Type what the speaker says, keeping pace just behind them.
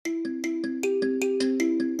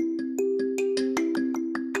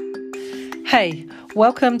Hey,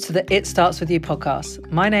 welcome to the It Starts With You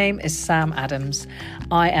podcast. My name is Sam Adams.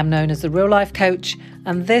 I am known as the Real Life Coach,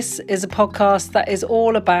 and this is a podcast that is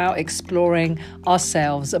all about exploring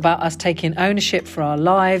ourselves, about us taking ownership for our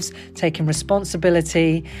lives, taking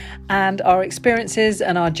responsibility, and our experiences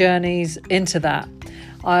and our journeys into that.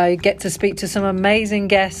 I get to speak to some amazing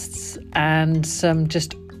guests and some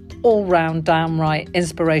just all-round downright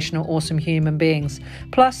inspirational, awesome human beings.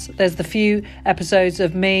 Plus, there's the few episodes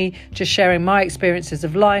of me just sharing my experiences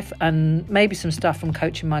of life and maybe some stuff from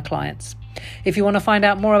coaching my clients. If you want to find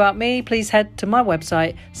out more about me, please head to my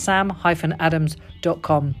website,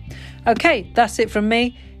 sam-adams.com. Okay, that's it from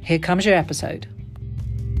me. Here comes your episode.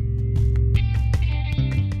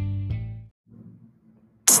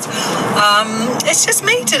 It's just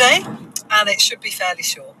me today, and it should be fairly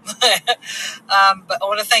short. But I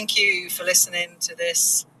want to thank you for listening to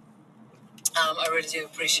this. I really do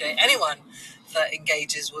appreciate anyone that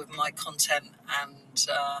engages with my content, and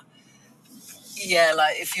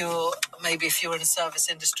if you're in a service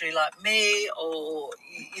industry like me, or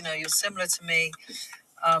you're similar to me,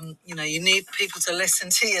 you need people to listen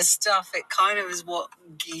to your stuff. It kind of is what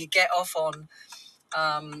you get off on.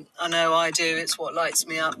 I know I do. It's what lights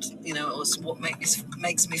me up. It's what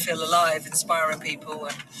makes me feel alive, inspiring people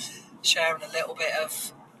and sharing a little bit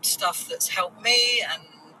of stuff that's helped me and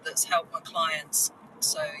that's helped my clients.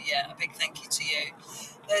 So yeah, a big thank you to you.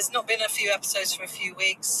 There's not been a few episodes for a few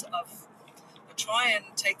weeks. I'll try and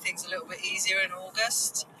take things a little bit easier in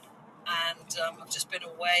August, and I've just been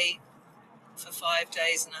away for 5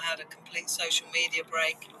 days, and I had a complete social media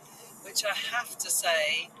break, which I have to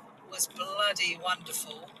say was bloody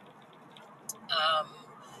wonderful.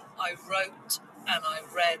 I wrote and I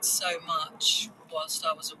read so much whilst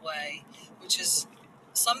I was away, which is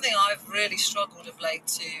something I've really struggled of late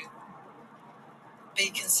to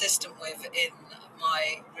be consistent with in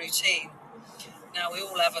my routine. Now, we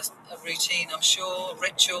all have a routine, I'm sure,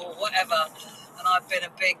 ritual, whatever, and I've been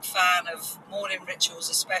a big fan of morning rituals,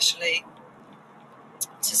 especially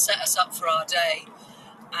to set us up for our day.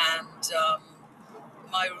 And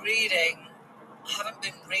my reading, I haven't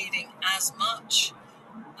been reading as much,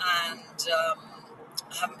 and I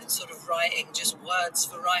haven't been sort of writing just words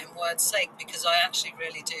for writing words' sake, because I actually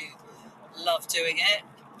really do love doing it.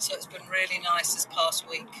 So it's been really nice this past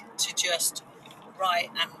week to just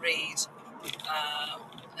write and read,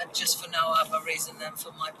 and just for no other reason than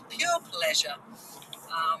for my pure pleasure.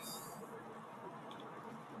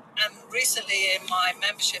 And recently in my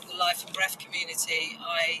membership, the Life and Breath community,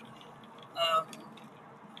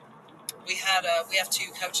 we have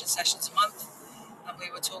 2 coaching sessions a month, and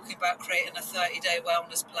we were talking about creating a 30-day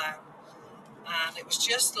wellness plan. And it was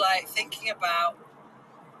just like thinking about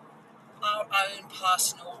our own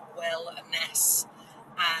personal wellness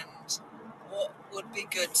and what would be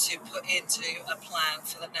good to put into a plan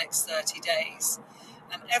for the next 30 days.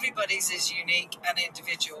 And everybody's is unique and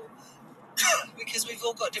individual because we've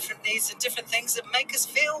all got different needs and different things that make us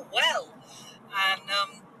feel well. And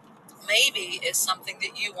maybe it's something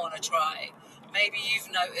that you want to try. Maybe you've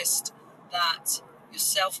noticed that your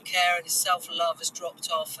self-care and your self-love has dropped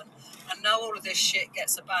off. And I know all of this shit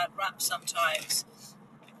gets a bad rap sometimes.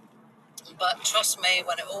 But trust me,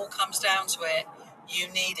 when it all comes down to it, you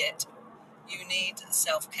need it. You need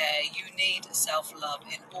self-care. You need self-love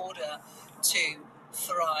in order to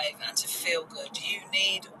thrive and to feel good. You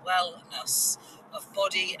need wellness of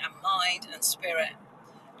body and mind and spirit.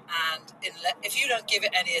 And if you don't give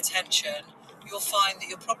it any attention, you'll find that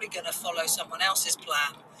you're probably going to follow someone else's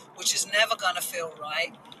plan, which is never going to feel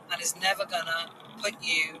right and is never going to put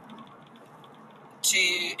you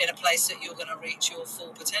in a place that you're going to reach your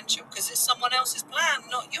full potential, because it's someone else's plan,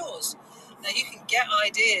 not yours. Now, you can get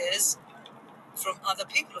ideas from other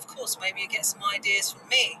people, of course. Maybe you get some ideas from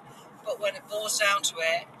me, but when it boils down to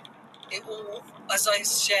it, it all, as I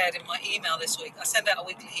shared in my email this week, I send out a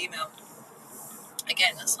weekly email.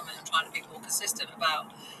 Again, that's something I'm trying to be more consistent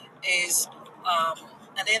about,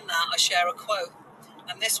 and in that I share a quote,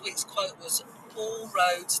 and this week's quote was, "All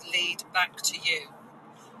roads lead back to you."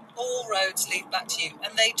 All roads lead back to you,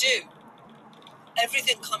 and they do.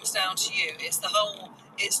 Everything comes down to you. It's the whole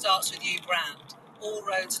It Starts With You brand. All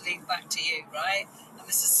roads lead back to you, right? And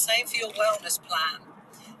this is the same for your wellness plan.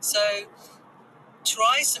 So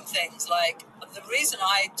try some things. Like, the reason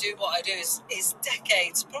I do what I do is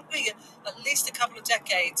decades, probably at least a couple of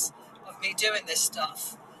decades of me doing this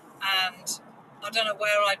stuff. And I don't know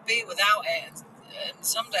where I'd be without it. And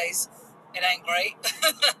some days it ain't great.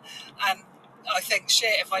 And I think,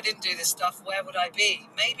 shit, if I didn't do this stuff, where would I be?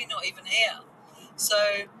 Maybe not even here.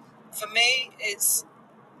 So for me, it's,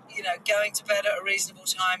 going to bed at a reasonable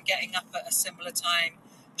time, getting up at a similar time,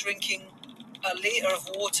 drinking a litre of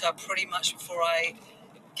water pretty much before I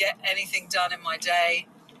get anything done in my day.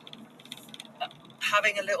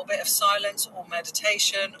 Having a little bit of silence or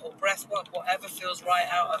meditation or breath work, whatever feels right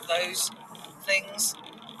out of those things.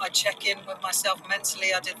 I check in with myself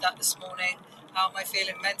mentally. I did that this morning. How am I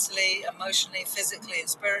feeling mentally, emotionally, physically, and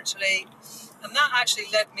spiritually? And that actually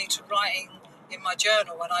led me to writing in my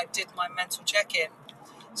journal when I did my mental check-in.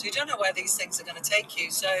 So you don't know where these things are going to take you.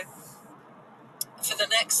 So for the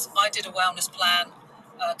next, I did a wellness plan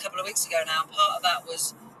a couple of weeks ago now. Part of that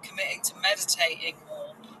was committing to meditating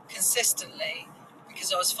more consistently,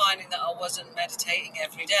 because I was finding that I wasn't meditating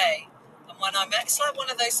every day. And when I met, it's like one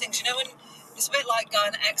of those things, when it's a bit like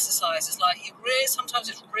going to exercise. It's like sometimes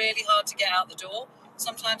it's really hard to get out the door.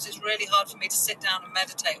 Sometimes it's really hard for me to sit down and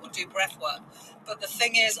meditate or do breath work. But the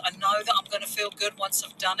thing is, I know that I'm going to feel good once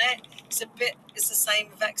I've done it. It's the same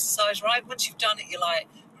with exercise, right? Once you've done it, you're like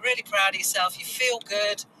really proud of yourself. You feel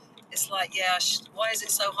good. It's like, why is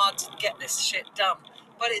it so hard to get this shit done?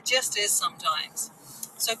 But it just is sometimes.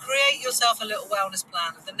 So create yourself a little wellness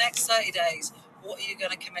plan of the next 30 days. What are you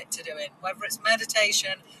going to commit to doing? Whether it's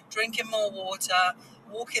meditation, drinking more water,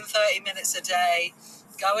 walking 30 minutes a day,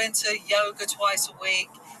 going to yoga twice a week,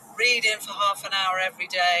 reading for half an hour every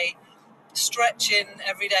day, stretching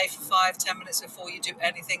every day for 5-10 minutes before you do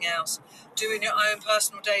anything else, doing your own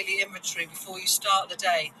personal daily inventory before you start the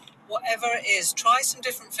day. Whatever it is, try some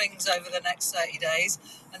different things over the next 30 days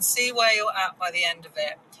and see where you're at by the end of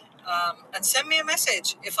it. And send me a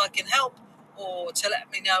message if I can help, or to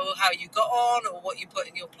let me know how you got on or what you put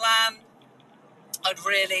in your plan. I'd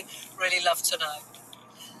really, really love to know.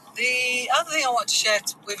 The other thing I want to share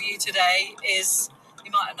with you today is,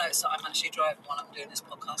 you might have noticed that I'm actually driving while I'm doing this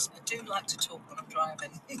podcast. I do like to talk when I'm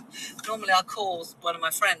driving. Normally I call one of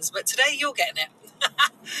my friends, but today you're getting it.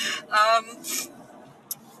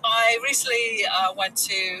 I recently went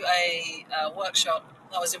to a workshop.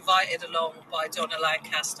 I was invited along by Donna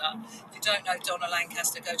Lancaster. If you don't know Donna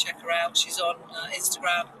Lancaster, go check her out. She's on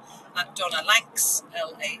Instagram at Donna Lancs,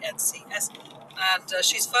 Lancs. And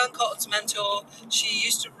she's Fern Cotton's mentor. She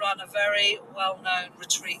used to run a very well-known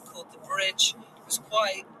retreat called The Bridge. It was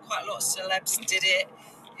quite a lot of celebs did it.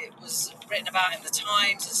 It was written about in the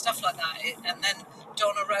Times and stuff like that. And then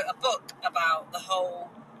Donna wrote a book about the whole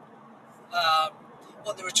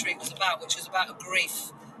what the retreat was about, which was about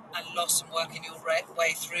grief and loss and working your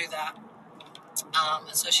way through that.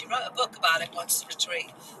 And so she wrote a book about it once the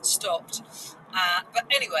retreat stopped. But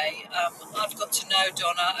anyway, I've got to know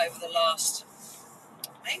Donna over the last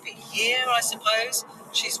maybe year, I suppose.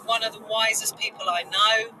 She's one of the wisest people I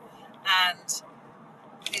know, and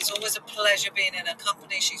it's always a pleasure being in her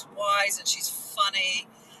company. She's wise and she's funny.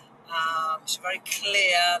 She's very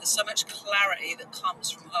clear. There's so much clarity that comes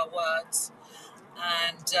from her words.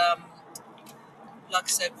 And like I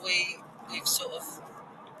said, we've sort of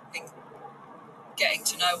been getting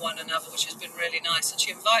to know one another, which has been really nice. And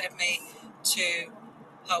she invited me to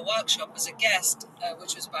her workshop as a guest,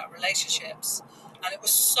 which was about relationships. And it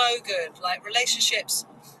was so good. Like, relationships,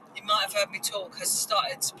 you might have heard me talk, has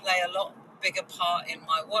started to play a lot bigger part in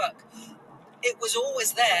my work. It was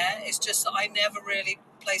always there. It's just that I never really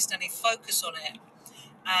placed any focus on it.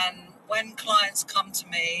 And when clients come to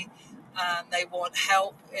me and they want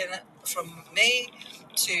help from me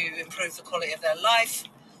to improve the quality of their life,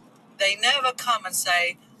 they never come and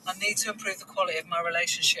say, I need to improve the quality of my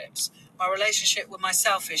relationships. My relationship with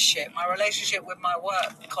myself is shit. My relationship with my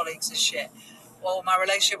work colleagues is shit. Or my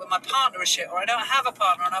relationship with my partner is shit. Or I don't have a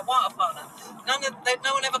partner and I want a partner.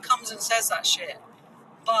 No one ever comes and says that shit.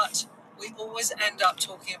 But we always end up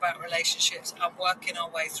talking about relationships and working our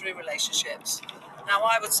way through relationships. Now,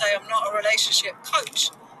 I would say I'm not a relationship coach,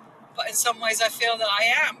 but in some ways I feel that I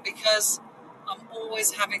am, because I'm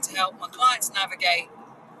always having to help my clients navigate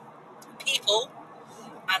people.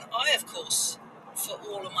 And I, of course, for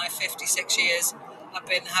all of my 56 years, I've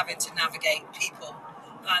been having to navigate people.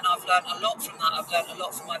 And I've learned a lot from that. I've learned a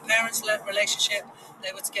lot from my parents' relationship.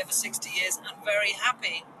 They were together 60 years and very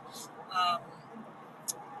happy.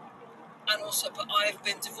 And also, but I've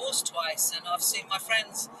been divorced twice, and I've seen my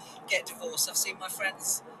friends get divorced. I've seen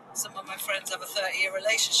some of my friends have a 30-year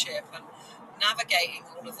relationship, and navigating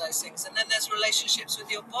all of those things. And then there's relationships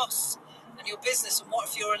with your boss and your business, and what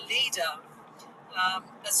if you're a leader?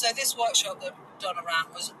 And so this workshop that Donna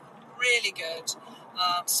ran was really good.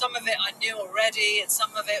 Some of it I knew already, and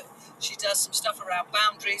some of it she does some stuff around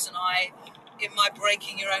boundaries, and in my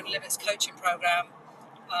Breaking Your Own Limits coaching program,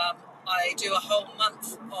 I do a whole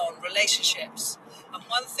month on relationships. And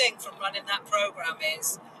one thing from running that program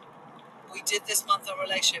is, we did this month on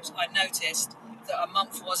relationships. I noticed that a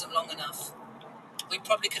month wasn't long enough. We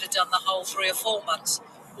probably could have done the whole 3 or 4 months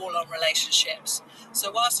all on relationships.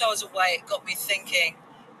 So whilst I was away, it got me thinking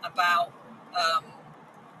about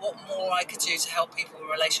what more I could do to help people with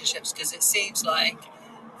relationships, because it seems like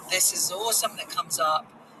this is always something that comes up.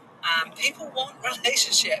 People want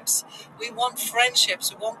relationships. We want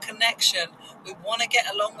friendships. We want connection. We want to get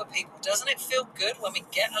along with people. Doesn't it feel good when we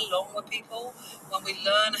get along with people? When we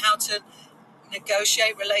learn how to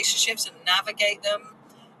negotiate relationships and navigate them?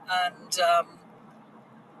 And,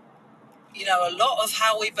 a lot of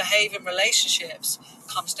how we behave in relationships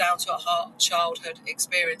comes down to our childhood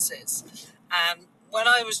experiences. And when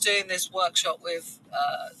I was doing this workshop with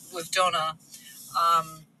Donna,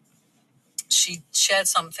 she shared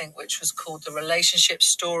something which was called the relationship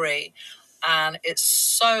story, and it's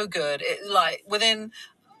so good.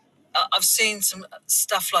 I've seen some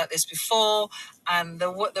stuff like this before, and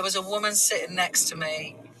there was a woman sitting next to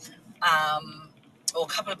me, or a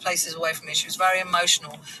couple of places away from me. She was very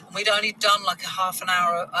emotional, and we'd only done like an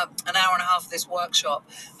hour and a half of this workshop,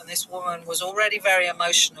 and this woman was already very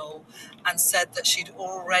emotional and said that she'd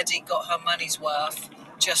already got her money's worth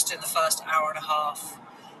just in the first hour and a half.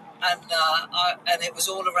 And it was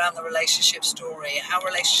all around the relationship story, how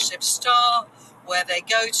relationships start, where they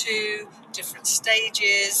go to, different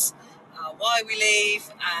stages, why we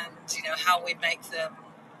leave, and how we make them,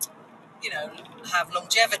 have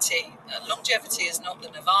longevity. Longevity is not the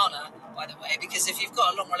nirvana, by the way, because if you've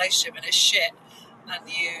got a long relationship and it's shit, and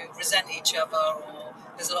you resent each other, or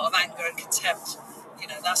there's a lot of anger and contempt,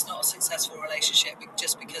 that's not a successful relationship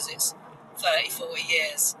just because it's 30, 40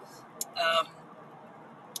 years.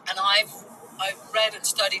 And I've read and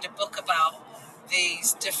studied a book about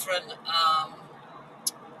these different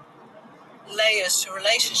layers to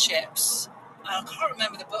relationships. And I can't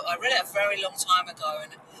remember the book. I read it a very long time ago,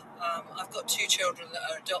 and I've got 2 children that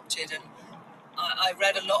are adopted, and I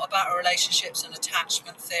read a lot about relationships and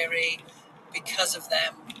attachment theory because of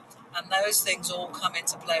them. And those things all come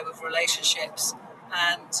into play with relationships.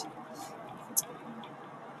 And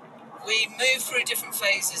we move through different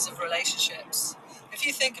phases of relationships. If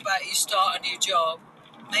you think about it, you start a new job,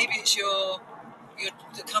 maybe it's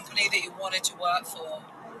the company that you wanted to work for,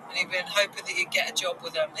 and you've been hoping that you'd get a job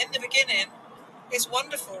with them. In the beginning, it's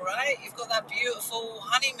wonderful, right? You've got that beautiful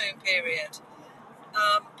honeymoon period,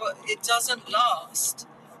 but it doesn't last.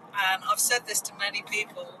 And I've said this to many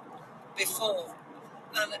people before,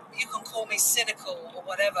 and you can call me cynical or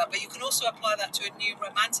whatever, but you can also apply that to a new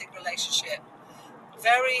romantic relationship.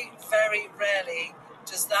 Very, very rarely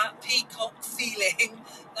does that peacock feeling,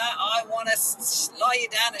 that I want to lie you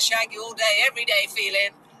down and shag you all day, every day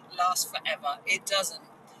feeling, last forever. It doesn't.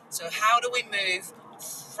 So how do we move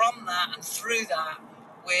from that and through that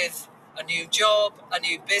with a new job, a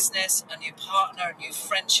new business, a new partner, a new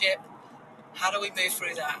friendship? How do we move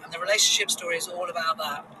through that? And the relationship story is all about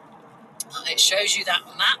that. It shows you that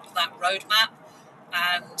map, that roadmap,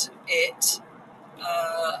 and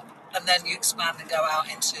and then you expand and go out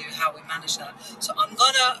into how we manage that. So I'm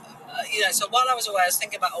gonna, so while I was away, I was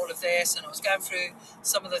thinking about all of this, and I was going through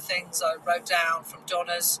some of the things I wrote down from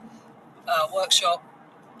Donna's workshop,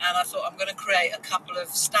 and I thought I'm going to create a couple of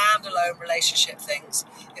standalone relationship things.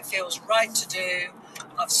 It feels right to do.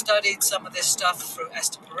 I've studied some of this stuff through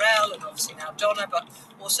Esther Perel and obviously now Donna, but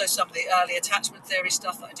also some of the early attachment theory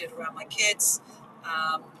stuff that I did around my kids.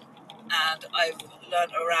 And I've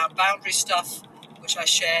learned around boundary stuff, which I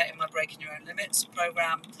share in my Breaking Your Own Limits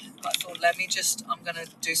program. But I thought, I'm going to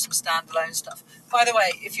do some standalone stuff. By the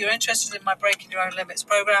way, if you're interested in my Breaking Your Own Limits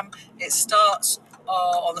program, it starts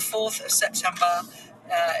on the 4th of September.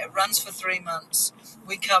 It runs for 3 months.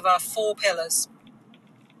 We cover 4 pillars.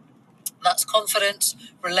 That's confidence,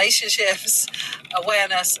 relationships,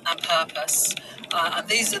 awareness, and purpose. And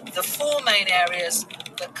these are the 4 main areas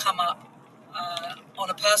that come up on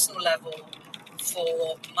a personal level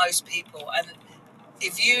for most people. And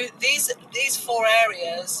if these 4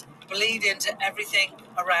 areas bleed into everything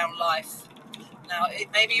around life. Now,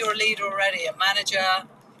 maybe you're a leader already, a manager,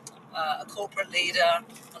 a corporate leader,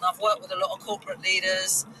 and I've worked with a lot of corporate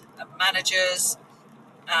leaders and managers,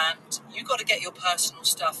 and you've got to get your personal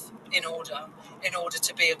stuff in order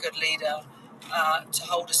to be a good leader, to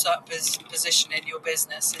hold a certain position in your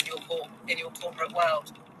business, in your corporate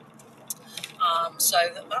world. So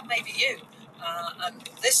that may be you. And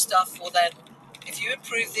this stuff will then, if you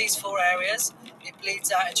improve these 4 areas, it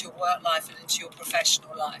bleeds out into your work life and into your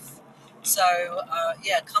professional life. So,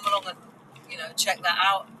 come along and, check that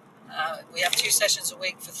out. We have 2 sessions a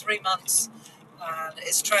week for 3 months, and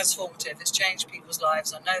it's transformative. It's changed people's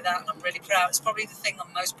lives. I know that, and I'm really proud. It's probably the thing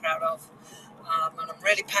I'm most proud of. And I'm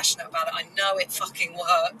really passionate about it. I know it fucking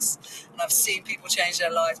works, and I've seen people change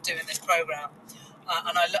their lives doing this program.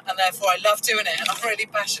 and therefore I love doing it, and I'm really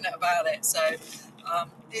passionate about it. So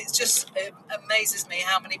it amazes me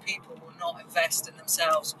how many people will not invest in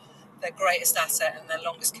themselves, their greatest asset and their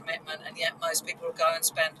longest commitment, and yet most people will go and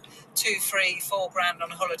spend 2, 3, 4 grand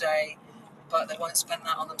on a holiday, but they won't spend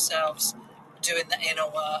that on themselves doing the inner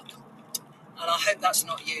work. And I hope that's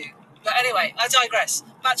not you. But anyway, I digress.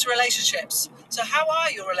 Back to relationships. So how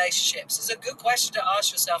are your relationships? It's a good question to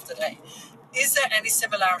ask yourself today. Is there any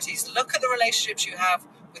similarities? Look at the relationships you have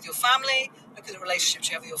with your family. Look at the relationships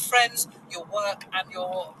you have with your friends, your work, and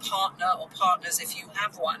your partner or partners if you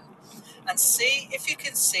have one. And see if you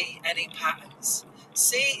can see any patterns.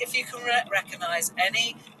 See if you can recognize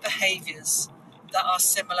any behaviors that are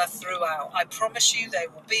similar throughout. I promise you they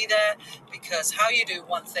will be there, because how you do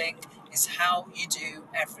one thing is how you do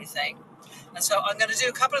everything. And so I'm going to do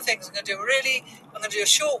a couple of things. I'm going to do a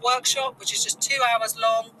short workshop, which is just 2 hours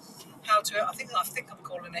long. I think I'm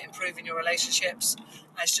calling it Improving Your Relationships.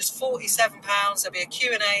 And it's just £47. There'll be a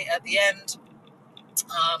Q&A at the end.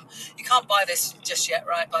 You can't buy this just yet,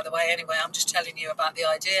 right? By the way, anyway, I'm just telling you about the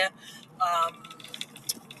idea.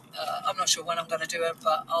 I'm not sure when I'm going to do it,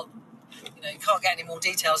 but you can't get any more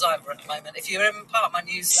details either at the moment. If you're in part of my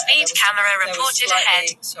newsletter, speed camera reported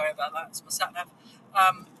ahead. Sorry about that. It's my sat nav.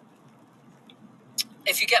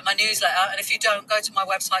 If you get my newsletter, and if you don't, go to my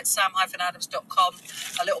website, sam-adams.com.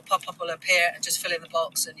 A little pop-up will appear, and just fill in the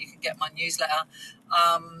box, and you can get my newsletter.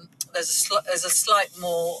 There's slightly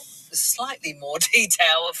more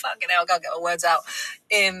detail. Fucking hell, I can't get my words out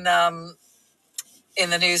in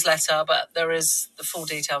the newsletter, but the full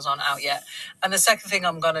details aren't out yet. And the second thing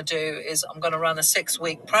I'm going to do is I'm going to run a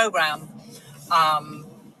 6-week program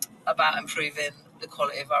about improving the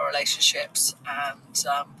quality of our relationships. And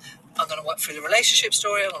I'm going to work through the relationship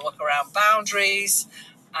story. I'm going to work around boundaries,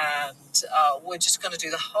 and we're just going to do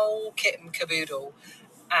the whole kit and caboodle.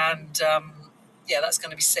 And that's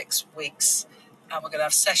going to be 6 weeks. And we're going to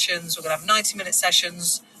have sessions. We're going to have 90-minute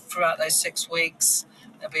sessions throughout those 6 weeks.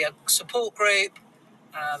 There'll be a support group.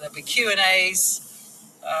 There'll be Q&As,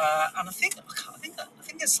 and I think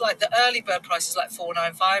it's like the early bird price is like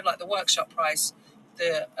 $495, like the workshop price.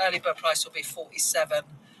 The early bird price will be $47,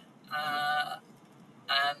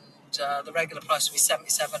 and the regular price will be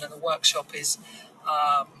 $77, and the workshop is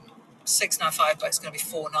 $695, but it's going to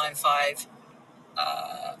be $495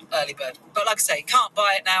 early bird. But like I say, you can't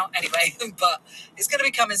buy it now anyway, but it's going to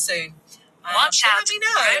be coming soon. Watch out!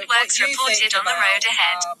 Roadworks reported on the road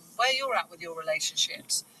ahead. Where you're at with your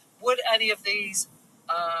relationships. Would any of these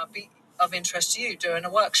be of interest to you during a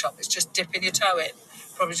workshop? It's just dipping your toe in.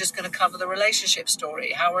 Probably just going to cover the relationship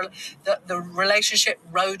story, the relationship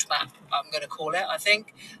roadmap, I'm going to call it, I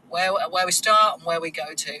think, where we start and where we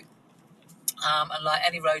go to. And like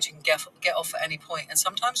any road, you can get off at any point, and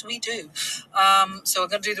sometimes we do. So we're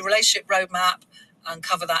going to do the relationship roadmap and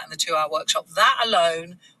cover that in the 2-hour workshop. That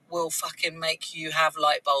alone will fucking make you have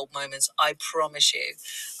light bulb moments, I promise you.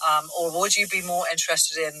 Or would you be more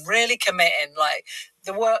interested in really committing? Like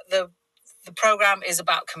the program is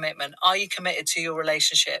about commitment. Are you committed to your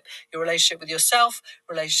relationship with yourself,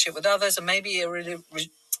 relationship with others, and maybe you're really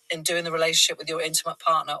in doing the relationship with your intimate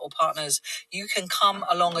partner or partners? You can come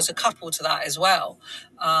along as a couple to that as well.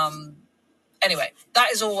 Anyway,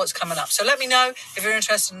 that is all what's coming up. So let me know if you're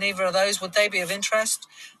interested in either of those. Would they be of interest?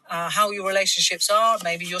 How your relationships are.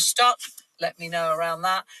 Maybe you're stuck. Let me know around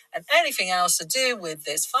that. And anything else to do with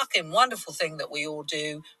this fucking wonderful thing that we all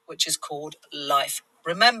do, which is called life.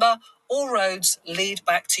 Remember, all roads lead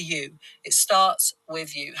back to you. It starts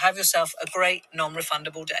with you. Have yourself a great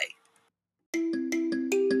non-refundable day.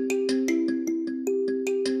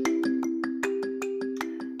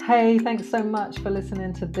 Hey, thanks so much for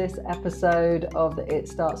listening to this episode of the It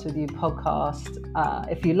Starts With You podcast.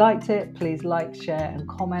 If you liked it, please like, share and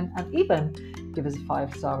comment, and even give us a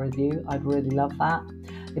 5-star review. I'd really love that.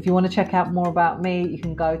 If you want to check out more about me, you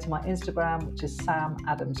can go to my Instagram, which is Sam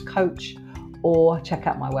Adams Coach, or check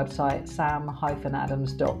out my website,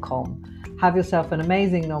 sam-adams.com. Have yourself an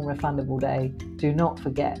amazing non-refundable day. Do not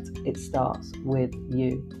forget, it starts with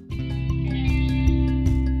you.